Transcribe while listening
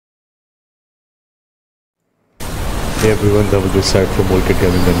Hey everyone, that was this side from Volkit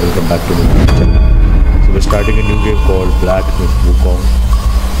Gaming and welcome back to the channel. So we're starting a new game called Black with Wukong.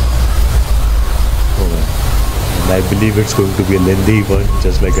 Oh man. And I believe it's going to be a lengthy one,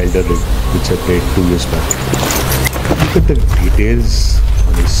 just like Elder Ring, which I played 2 years back. Look at the details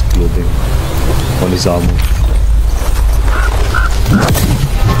on his clothing, on his armor.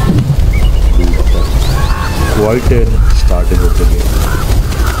 Quite a starting of the game.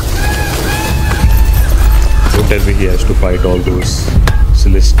 Don't tell me he has to fight all those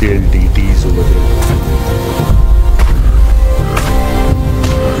celestial deities over there.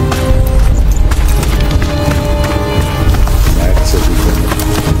 That's a good one.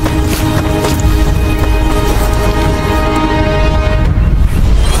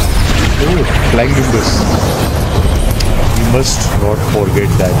 Oh, flying nimbus. We must not forget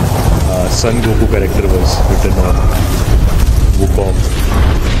that Son Goku character was written on Wukong.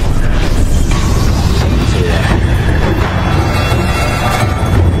 So yeah.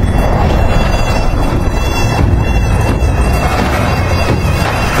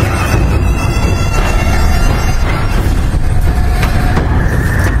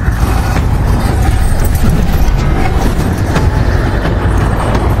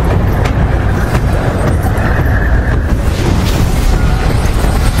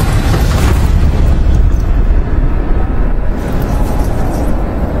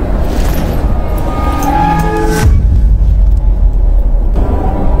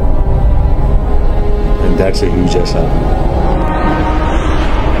 That's a huge ass arm.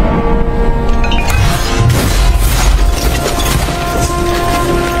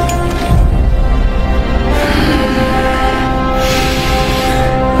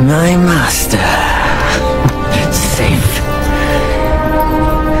 My master. Safe.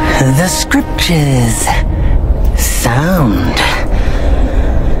 The scriptures sound.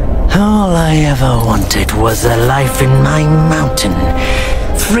 All I ever wanted was a life in my mountain,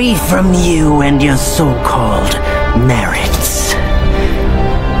 free from you and your so-called merits.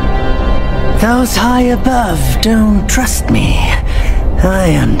 Those high above don't trust me.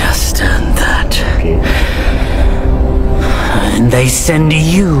 I understand that. Okay. And they send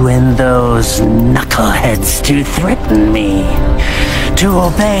you and those knuckleheads to threaten me, to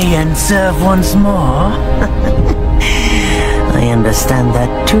obey and serve once more. I understand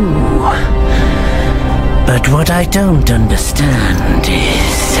that too. But what I don't understand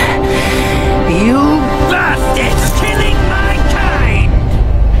is you bastards killing my kind!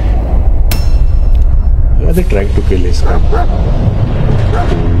 Are they trying to kill his kind?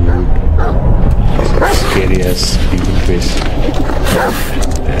 Dude. Scary ass demon face.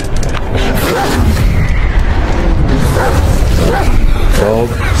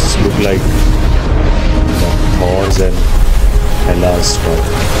 Dogs look like Thor's and Hela's dog.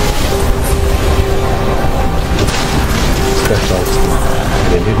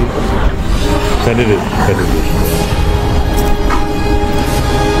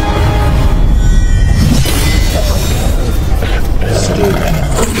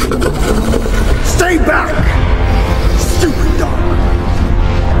 Stay back! Stupid dog!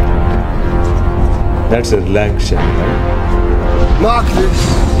 That's a Langshan, right? Mark this.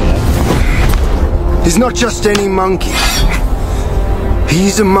 He's not just any monkey.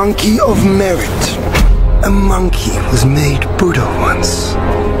 He's a monkey of merit. A monkey was made Buddha once.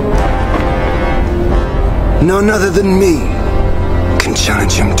 None other than me can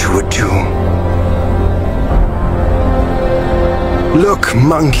challenge him to a duel. Look,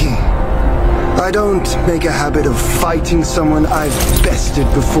 monkey, I don't make a habit of fighting someone I've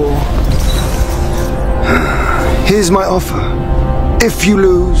bested before. Here's my offer. If you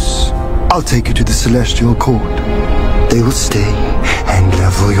lose, I'll take you to the Celestial Court. They will stay and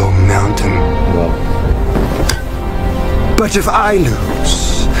level your mountain. Wow. But if I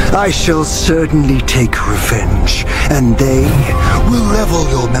lose, I shall certainly take revenge, and they will level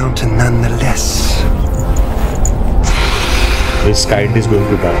your mountain nonetheless. His kind is going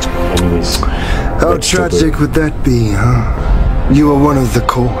to die, anyways. How tragic would that be, huh? You are one of the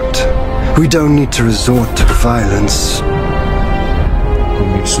court. We don't need to resort to violence. He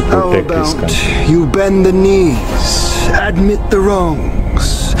needs to How protect his about country. you bend the knees, admit the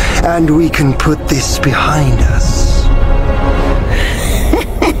wrongs, and we can put this behind us.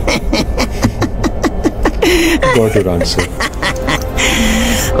 Got your answer.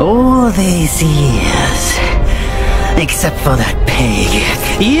 All these years, except for that pig,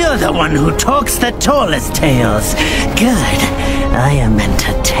 you're the one who talks the tallest tales. Good, I am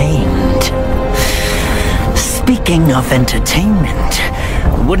entertained. Speaking of entertainment,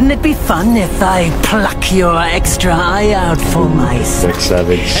 Wouldn't it be fun if I pluck your extra eye out for myself? That's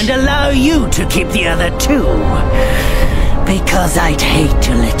savage. And allow you to keep the other two? Because I'd hate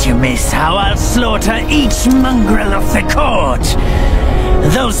to let you miss how I'll slaughter each mongrel of the court.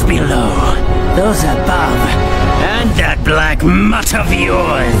 Those below, those above, and that black mutt of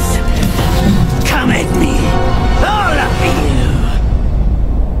yours. Come at me, all of you.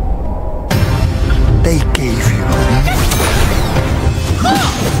 They gave you.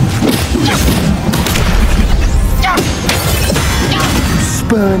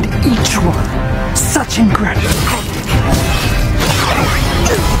 Spurned each one. Such ingratitude.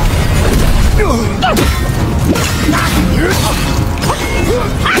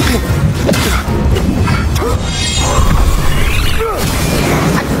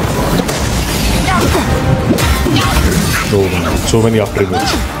 So many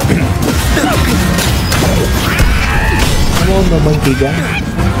afterwards. Come on, the monkey guy.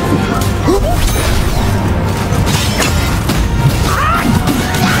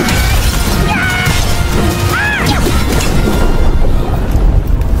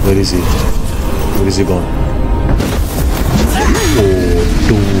 Where is he? Where is he gone? Oh,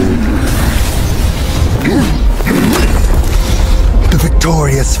 dude. The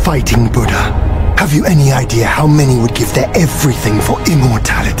victorious fighting Buddha. Have you any idea how many would give their everything for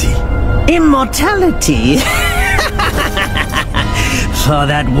immortality? Immortality? For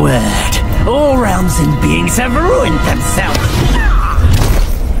that word, all realms and beings have ruined themselves.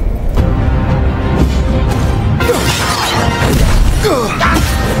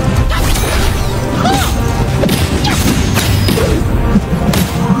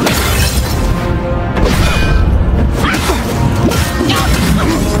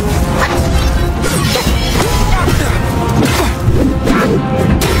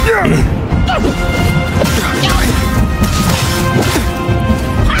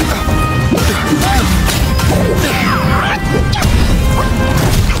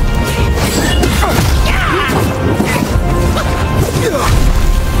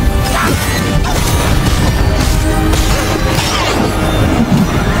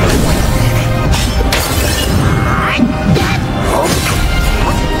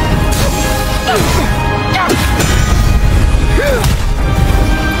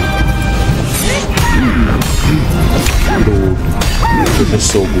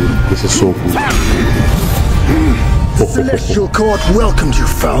 This is so good. The Celestial Court welcomes you,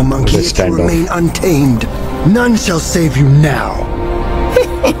 foul monkey, if you remain untamed. None shall save you now.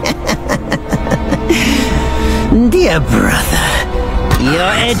 Dear brother,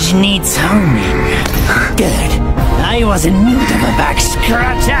 your edge needs honing. Good. I was in need of a back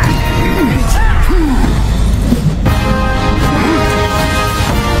scratcher.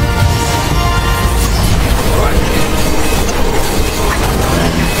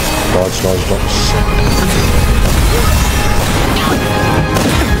 Dodge.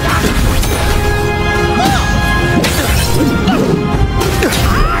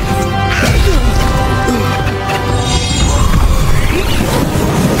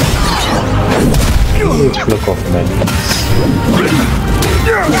 Look off menus.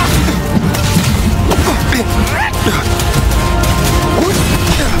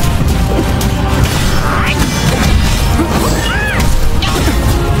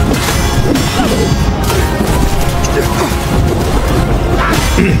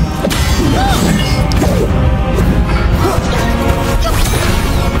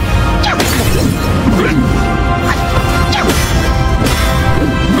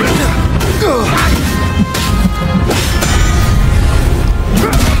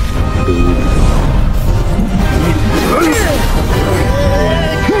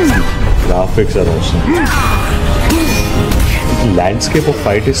 Graphics are awesome. The landscape of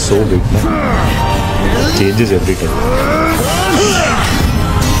fight is so big, man. It changes every time.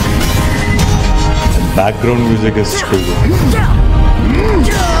 And background music is so good.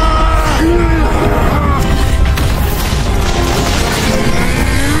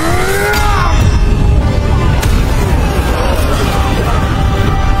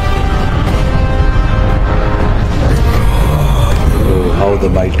 How the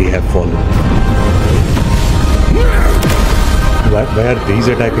mighty have fallen. Why are these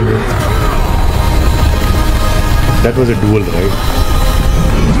attacking him? That was a duel, right?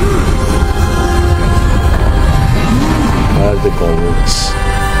 Why are the cowards?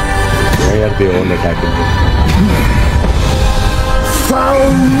 Why are they all attacking him?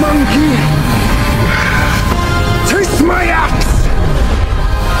 Foul monkey! Taste my axe!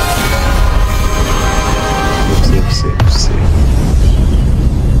 Save.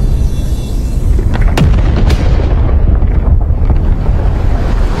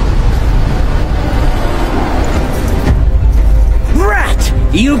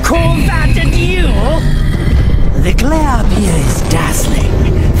 call that a duel? The glare up here is dazzling.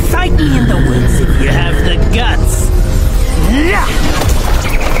 Fight me in the woods if you have the guts.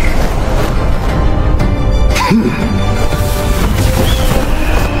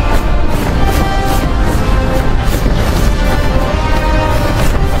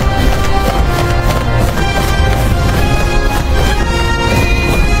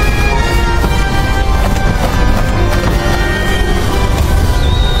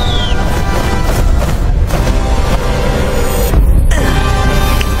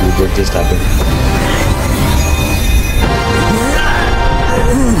 What just happened?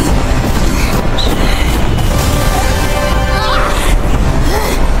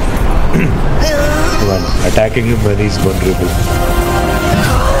 Come on, attacking him when he's vulnerable.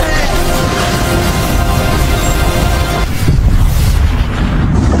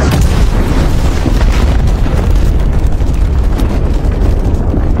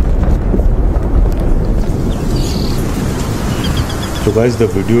 So guys, the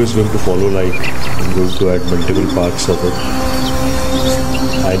video is going to follow, like I'm going to add multiple parts of it.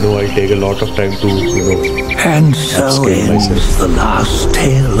 I know I take a lot of time to, And so ends myself. The last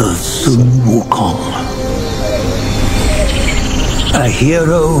tale of Sun Wukong. A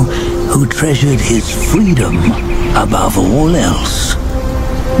hero who treasured his freedom above all else.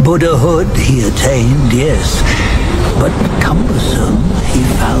 Buddhahood he attained, yes, but cumbersome he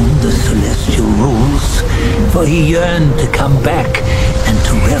found the celestial rules, for he yearned to come back and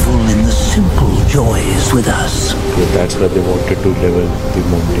to revel in the simple joys with us. Yeah, that's why they wanted to level the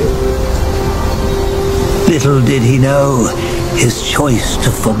mountain. Little did he know, his choice to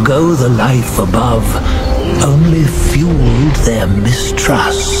forgo the life above only fueled their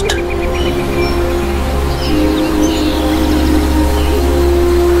mistrust.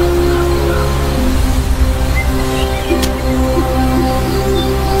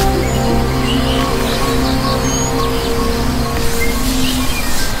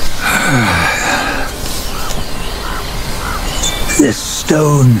 This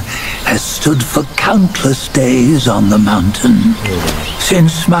stone has stood for countless days on the mountain.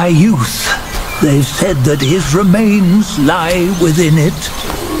 Since my youth, they've said that his remains lie within it.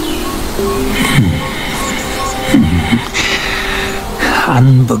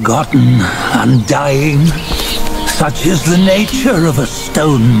 Unbegotten, undying, such is the nature of a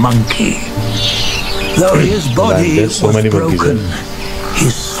stone monkey. Though his body was broken,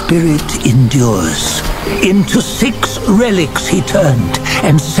 his spirit endures. Into 6 relics he turned,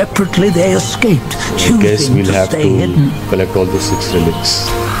 and separately they escaped, choosing to stay hidden. Collect all the 6 relics.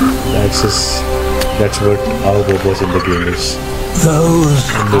 That's what our purpose in the game is. Those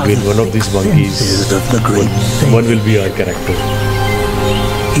and again, one of these monkeys, of the great one will be our character.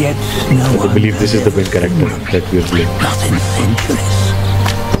 Yet no I believe this is the main character that we are playing. Not in centuries.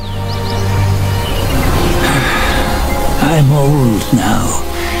 I'm old now.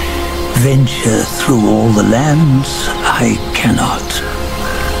 Venture through all the lands I cannot.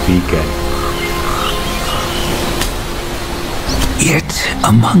 We can. Yet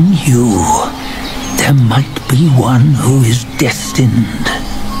among you, there might be one who is destined.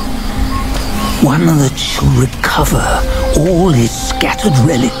 One that shall recover all his scattered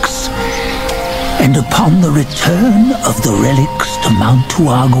relics. And upon the return of the relics to Mount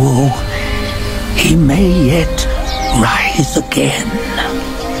Tuaguo, he may yet rise again.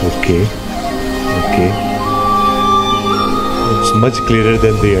 Okay. It's much clearer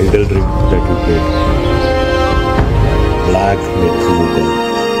than the idle ring that we played. Black with WUKONG.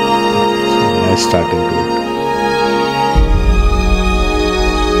 So nice starting to it.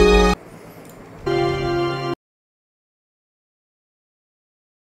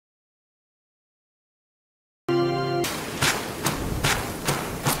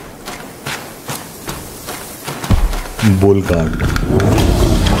 Bull card.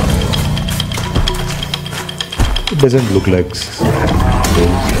 It doesn't look like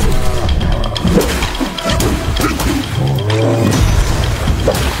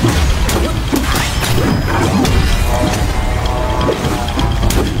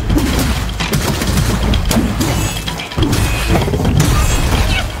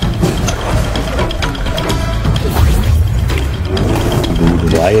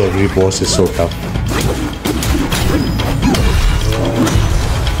Dude, why every boss is so tough?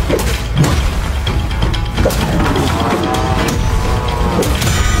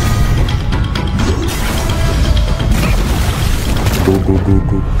 Go.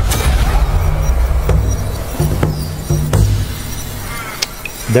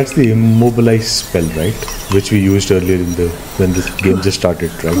 That's the immobilize spell, right? Which we used earlier when the game just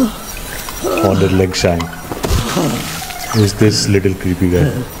started, right? Honor leg shine. Who's this little creepy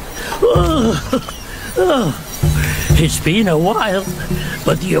guy? It's been a while,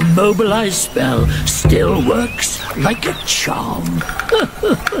 but the immobilize spell still works like a charm.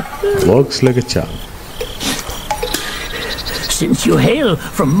 Works like a charm. Since you hail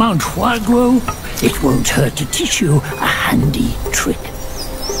from Mount Huaguo, it won't hurt to teach you a handy trick.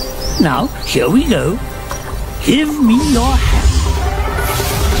 Now, here we go. Give me your hand.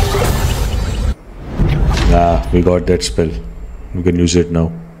 Ah, we got that spell. We can use it now.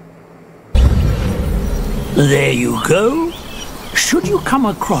 There you go. Should you come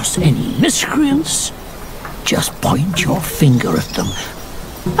across any miscreants, just point your finger at them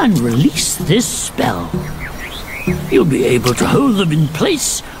and release this spell. You'll be able to hold them in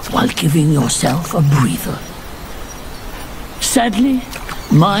place while giving yourself a breather. Sadly,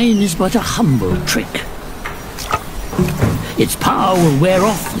 mine is but a humble trick. Its power will wear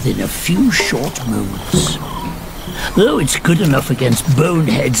off within a few short moments. Though it's good enough against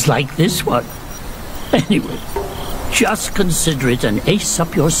boneheads like this one. Anyway, just consider it an ace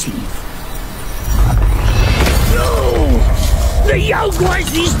up your sleeve. No! The young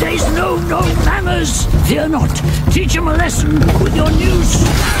boys these days know no manners! Fear not, teach them a lesson with your new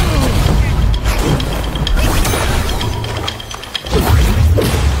spell!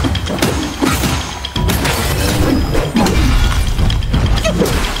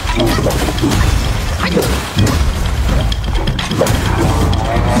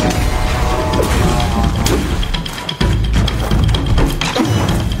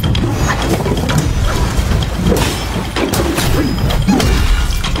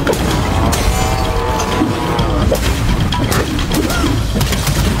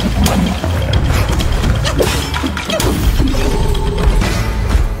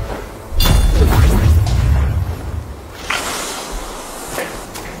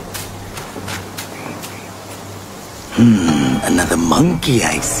 Another monkey,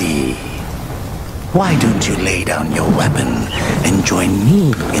 I see. Why don't you lay down your weapon and join me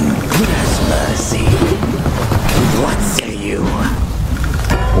in Buddha's mercy? What say you?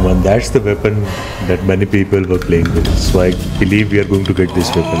 Oh man, that's the weapon that many people were playing with. So I believe we are going to get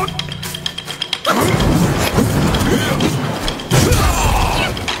this weapon.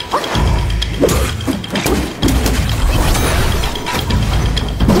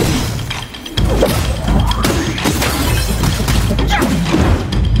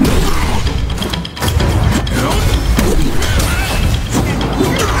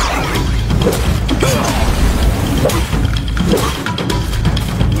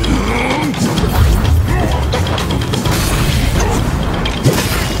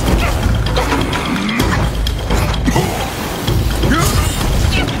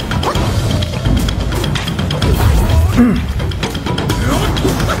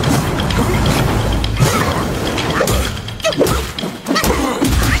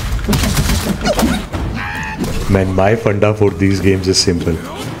 Man, my funda for these games is simple.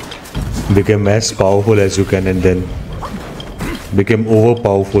 Become as powerful as you can and then become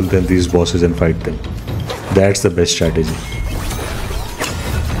overpowerful than these bosses and fight them. That's the best strategy.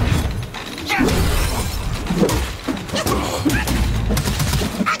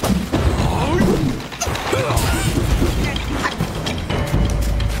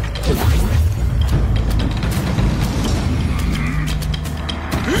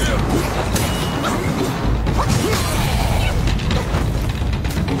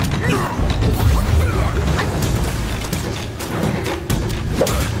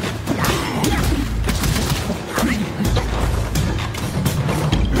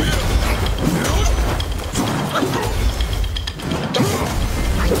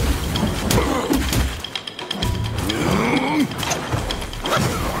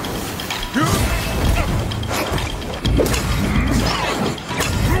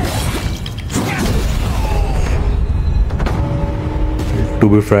 To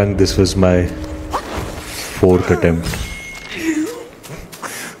be frank, this was my fourth attempt.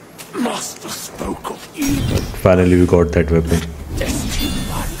 Master spoke of evil. Finally, we got that weapon.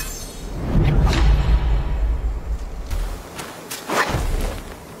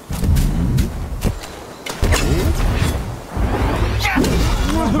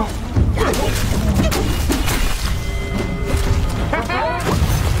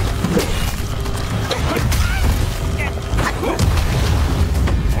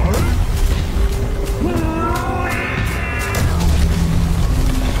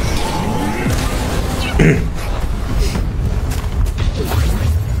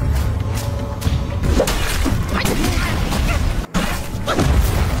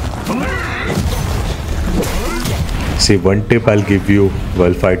 See, one tip I'll give you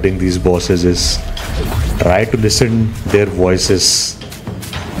while fighting these bosses is try to listen their voices.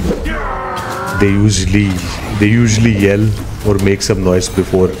 They usually yell or make some noise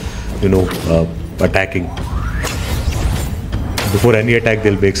before, attacking. Before any attack,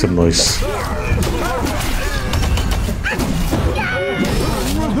 they'll make some noise.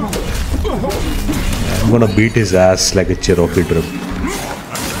 I'm gonna beat his ass like a Cherokee drum.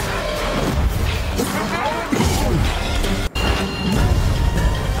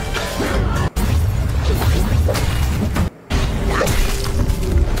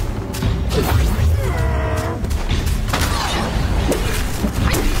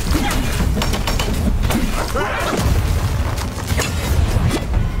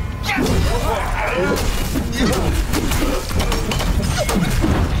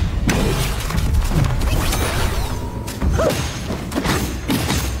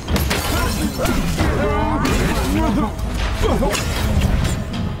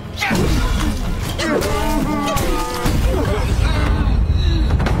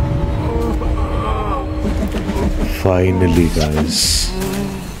 Finally, guys.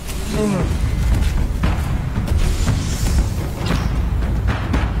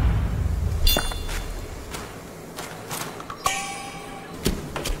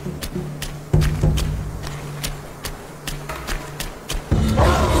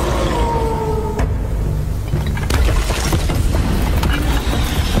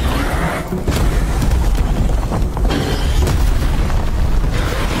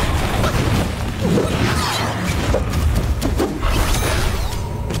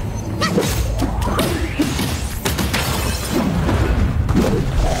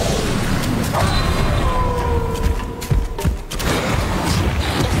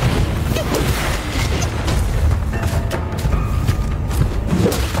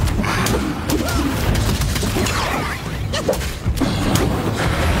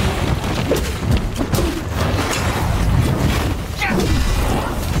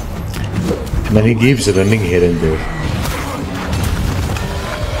 Then he keeps running here and there.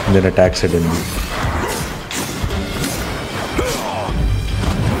 And then attacks suddenly.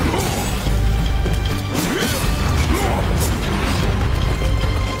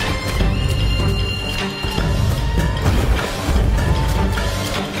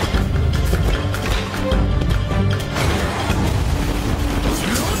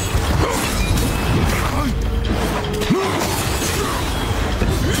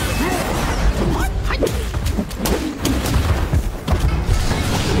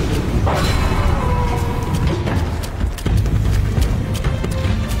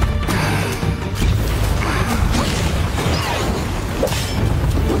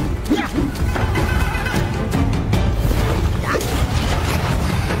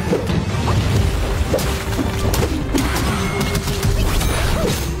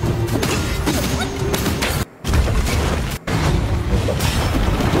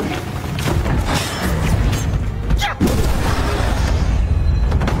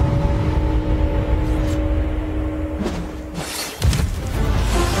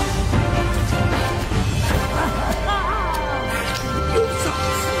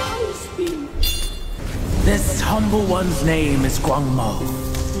 This humble one's name is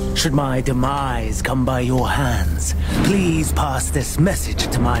Guangmo. Should my demise come by your hands, please pass this message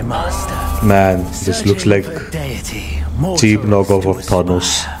to my master. Man, this looks like deity, cheap knockoff of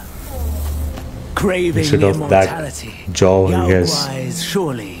Thanos. Craving Instead of that jaw he has. Yaowais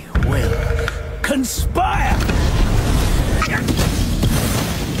surely will conspire.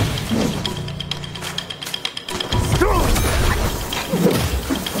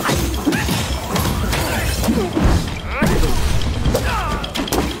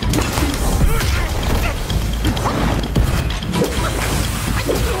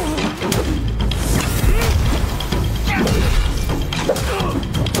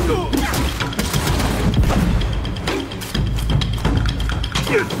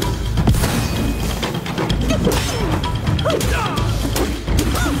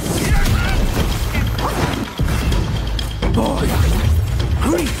 Boy,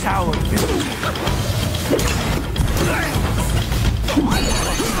 greet our village.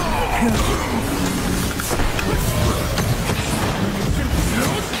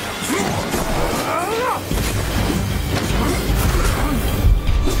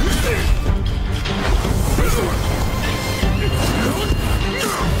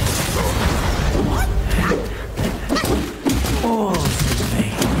 All's in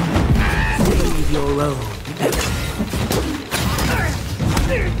vain. Save your own.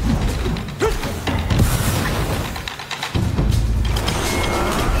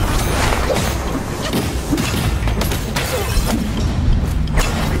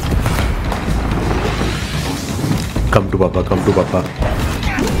 Come to Papa, come to Papa.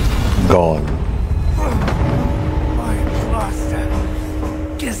 Gone. My master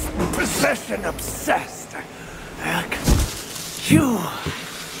is possession obsessed. Heck, you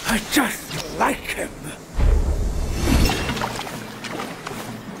are just like him.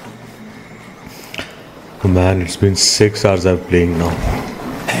 Oh man, it's been 6 hours I'm playing now.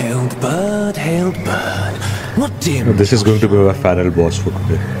 Hailed bird, what dim This is going to be my final boss for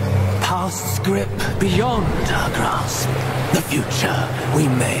today. past grip beyond our grasp? The future we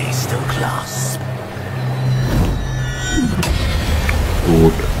may still clasp.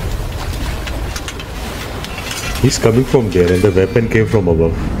 Good. He's coming from there and the weapon came from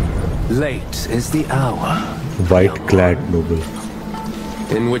above. Late is the hour, White-clad noble.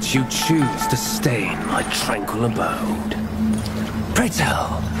 in which you choose to stain my tranquil abode. Pray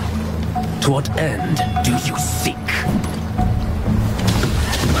tell, to what end do you seek?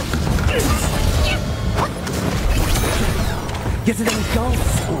 Yet it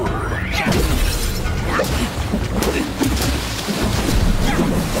engulfs all.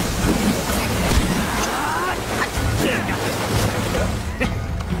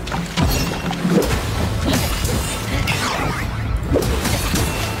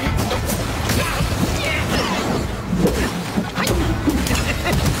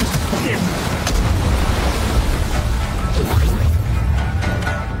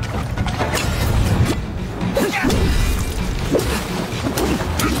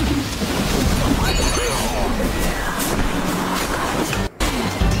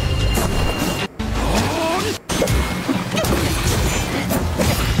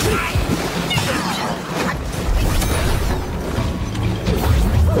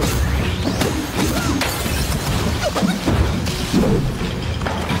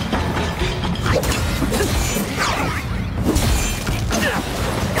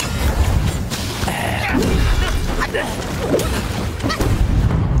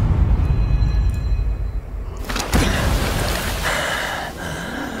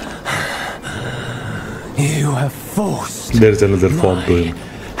 You have forced. There's another form to him.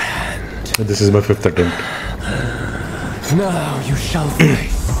 And this is my 5th attempt. Now you shall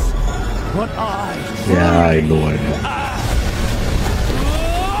face what I. Yeah, I know.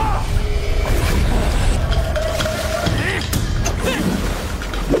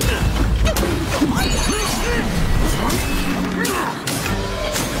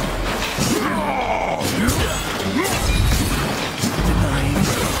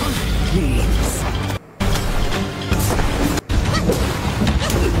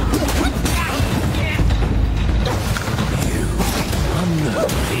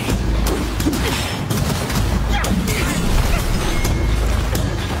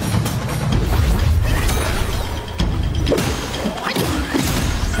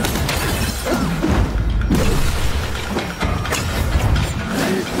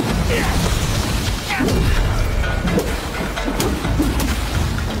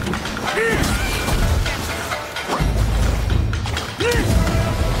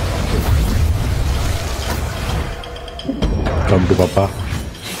 Come to Papa.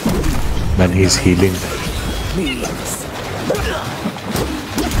 Man, he's healing.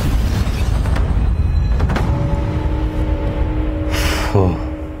 Oh.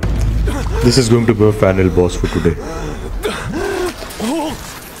 This is going to be a final boss for today.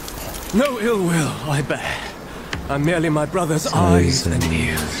 No ill will I bear. I'm merely my brother's eyes and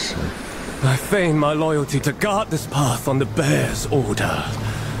ears. I feign my loyalty to guard this path on the bear's order.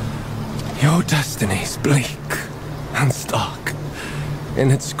 Your destiny's bleak and stark. In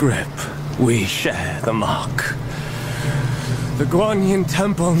its grip, we share the mark. The Guanyin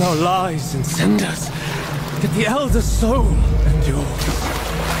temple now lies in cinders, yet the elder soul endures.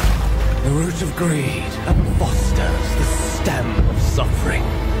 The root of greed fosters the stem of suffering.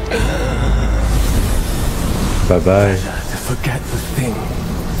 Bye-bye. To forget the thing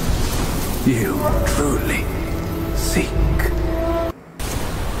you truly seek.